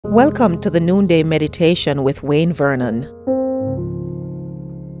Welcome to the Noonday Meditation with Wayne Vernon.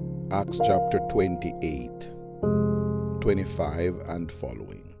 Acts chapter 28, 25 and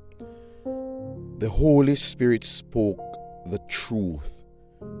following. The Holy Spirit spoke the truth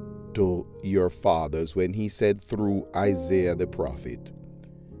to your fathers when he said through Isaiah the prophet,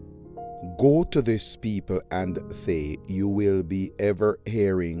 "Go to this people and say, you will be ever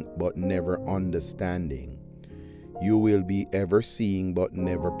hearing but never understanding. You will be ever seeing but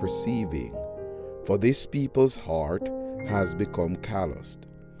never perceiving. For this people's heart has become calloused.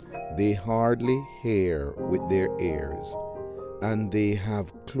 They hardly hear with their ears, and they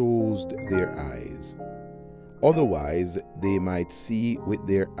have closed their eyes. Otherwise they might see with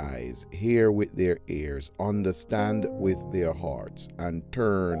their eyes, hear with their ears, understand with their hearts, and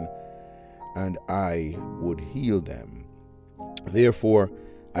turn, and I would heal them. Therefore,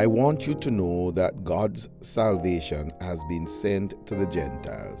 I want you to know that God's salvation has been sent to the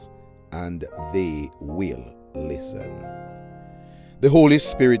Gentiles, and they will listen." The Holy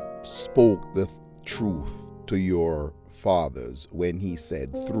Spirit spoke the truth to your fathers when he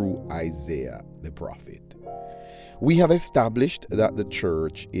said through Isaiah the prophet. We have established that the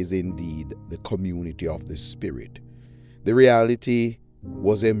church is indeed the community of the Spirit. The reality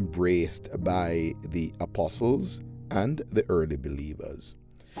was embraced by the apostles and the early believers.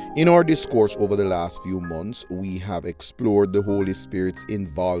 In our discourse over the last few months, we have explored the Holy Spirit's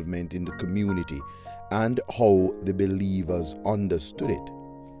involvement in the community and how the believers understood it.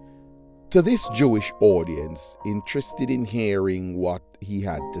 To this Jewish audience, interested in hearing what he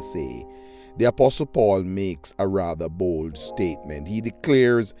had to say, the Apostle Paul makes a rather bold statement. He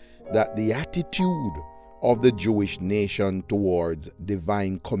declares that the attitude of the Jewish nation towards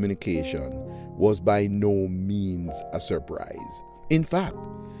divine communication was by no means a surprise. In fact,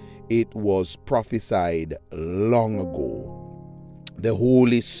 it was prophesied long ago. The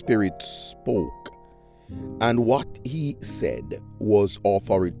Holy Spirit spoke, and what he said was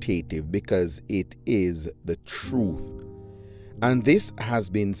authoritative because it is the truth. And this has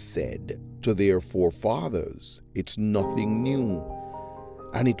been said to their forefathers. It's nothing new.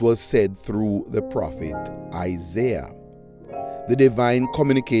 And it was said through the prophet Isaiah. The divine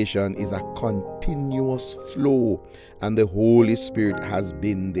communication is a continuous flow, and the Holy Spirit has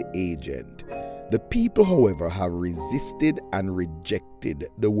been the agent. The people, however, have resisted and rejected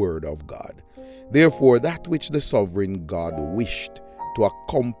the word of God. Therefore, that which the sovereign God wished to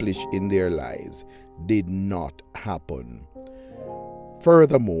accomplish in their lives did not happen.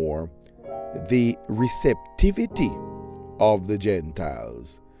 Furthermore, the receptivity of the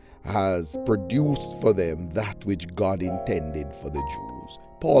Gentiles has produced for them that which God intended for the Jews.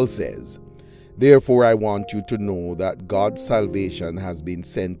 Paul says, "Therefore I want you to know that God's salvation has been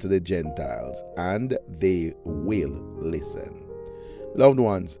sent to the Gentiles, and they will listen." Loved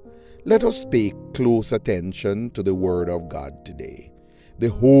ones, let us pay close attention to the Word of God today. The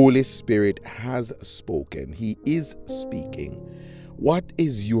Holy Spirit has spoken. He is speaking. What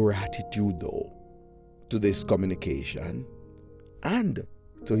is your attitude, though, to this communication and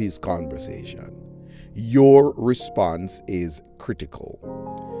to his conversation? Your response is critical.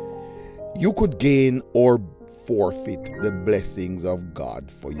 You could gain or forfeit the blessings of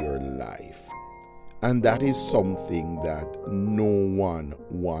God for your life, and that is something that no one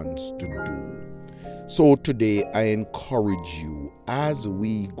wants to do. So today I encourage you, as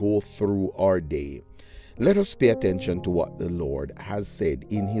we go through our day, let us pay attention to what the Lord has said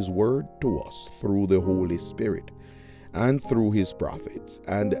in his word to us through the Holy Spirit and through his prophets.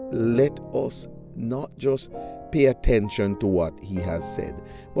 And let us not just pay attention to what he has said,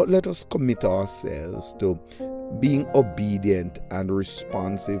 but let us commit ourselves to being obedient and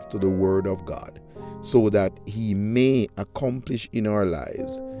responsive to the word of God, so that he may accomplish in our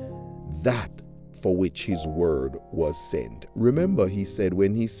lives that for which his word was sent. Remember, he said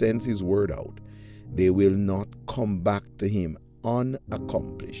when he sends his word out, they will not come back to him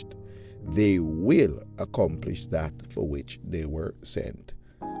unaccomplished. They will accomplish that for which they were sent.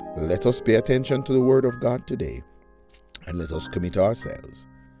 Let us pay attention to the word of God today, and let us commit ourselves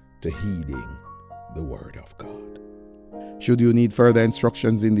to heeding the word of God. Should you need further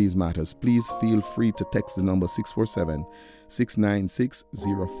instructions in these matters, please feel free to text the number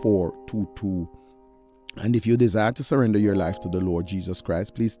 647-696-0422. And if you desire to surrender your life to the Lord Jesus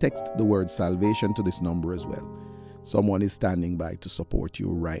Christ, please text the word salvation to this number as well. Someone is standing by to support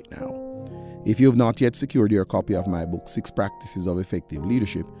you right now. If you have not yet secured your copy of my book, 6 Practices of Effective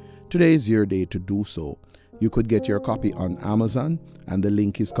Leadership, today is your day to do so. You could get your copy on Amazon, and the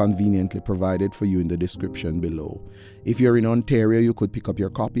link is conveniently provided for you in the description below. If you're in Ontario, you could pick up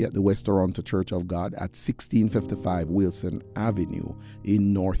your copy at the West Toronto Church of God at 1655 Wilson Avenue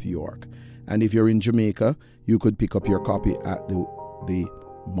in North York. And if you're in Jamaica, you could pick up your copy at the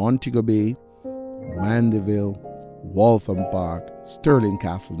Montego Bay, Mandeville, Waltham Park, Stirling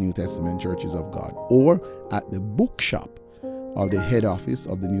Castle New Testament Churches of God, or at the bookshop of the head office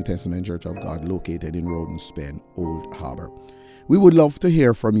of the New Testament Church of God located in Rodenspen, Old Harbour. We would love to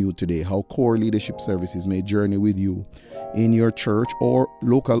hear from you today how Core Leadership Services may journey with you in your church or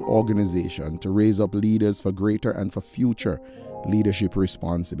local organization to raise up leaders for greater and for future leadership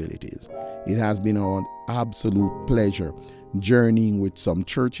responsibilities. It has been our absolute pleasure journeying with some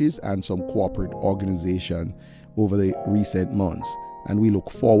churches and some corporate organizations over the recent months, and we look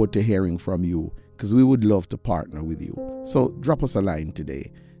forward to hearing from you because we would love to partner with you. So drop us a line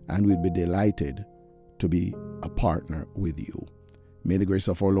today and we'd be delighted to be a partner with you. May the grace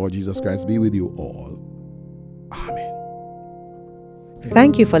of our Lord Jesus Christ be with you all. Amen.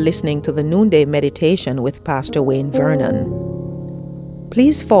 Thank you for listening to the Noonday Meditation with Pastor Wayne Vernon.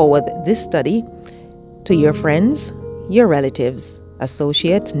 Please forward this study to your friends, your relatives,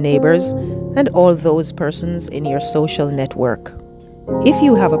 associates, neighbors, and all those persons in your social network. If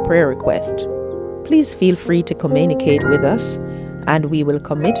you have a prayer request, please feel free to communicate with us, and we will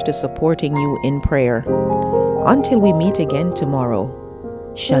commit to supporting you in prayer. Until we meet again tomorrow,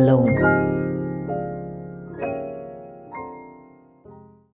 Shalom.